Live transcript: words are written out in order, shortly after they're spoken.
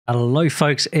Hello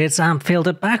folks, it's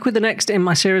Fielder back with the next in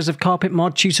my series of carpet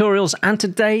mod tutorials, and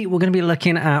today we're going to be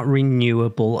looking at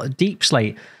Renewable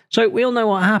Deepslate. So we all know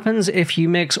what happens if you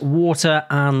mix water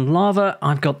and lava.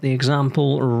 I've got the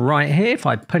example right here. If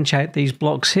I punch out these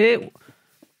blocks here,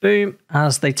 boom,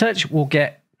 as they touch, we'll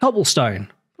get Cobblestone.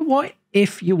 But what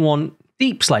if you want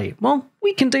Deepslate? Well,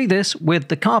 we can do this with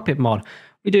the carpet mod.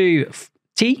 We do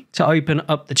T to open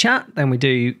up the chat, then we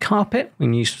do carpet. We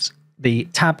can use the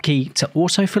tab key to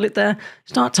autofill it there.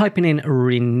 Start typing in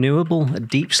Renewable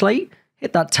Deepslate,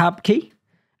 hit that tab key,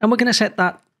 and we're going to set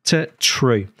that to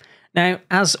true. Now,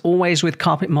 as always with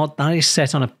carpet mod, that is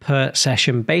set on a per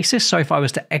session basis. So if I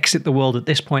was to exit the world at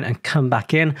this point and come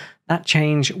back in, that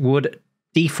change would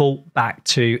default back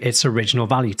to its original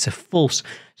value, to false.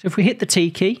 So if we hit the T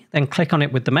key, then click on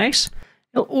it with the mouse,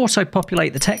 it'll also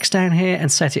populate the text down here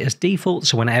and set it as default.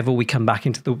 So whenever we come back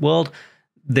into the world,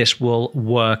 this will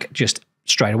work just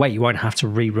straight away. You won't have to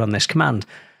rerun this command.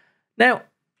 Now,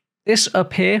 this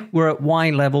up here, we're at Y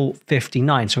level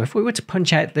 59. So if we were to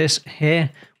punch out this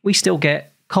here, we still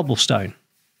get Cobblestone.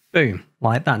 Boom,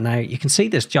 like that. Now, you can see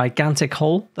this gigantic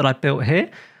hole that I built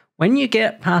here. When you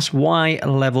get past Y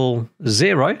level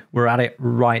 0, we're at it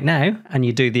right now, and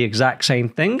you do the exact same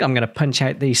thing. I'm going to punch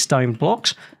out these stone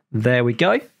blocks. There we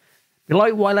go.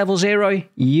 Below Y level 0,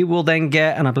 you will then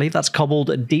get, and I believe that's cobbled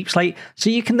Deepslate. So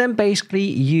you can then basically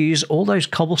use all those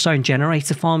cobblestone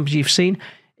generator farms you've seen.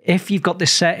 If you've got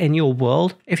this set in your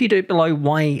world, if you do it below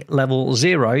Y level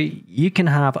 0, you can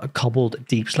have a cobbled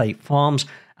Deepslate farms,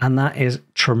 and that is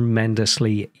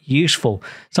tremendously useful.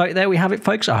 So there we have it,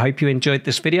 folks. I hope you enjoyed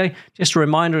this video. Just a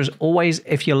reminder, as always,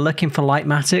 if you're looking for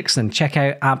Lightmatics, then check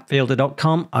out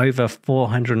abfielder.com. Over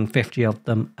 450 of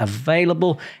them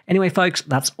available. Anyway, folks,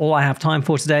 that's all I have time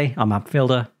for today. I'm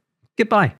Abfielder. Goodbye.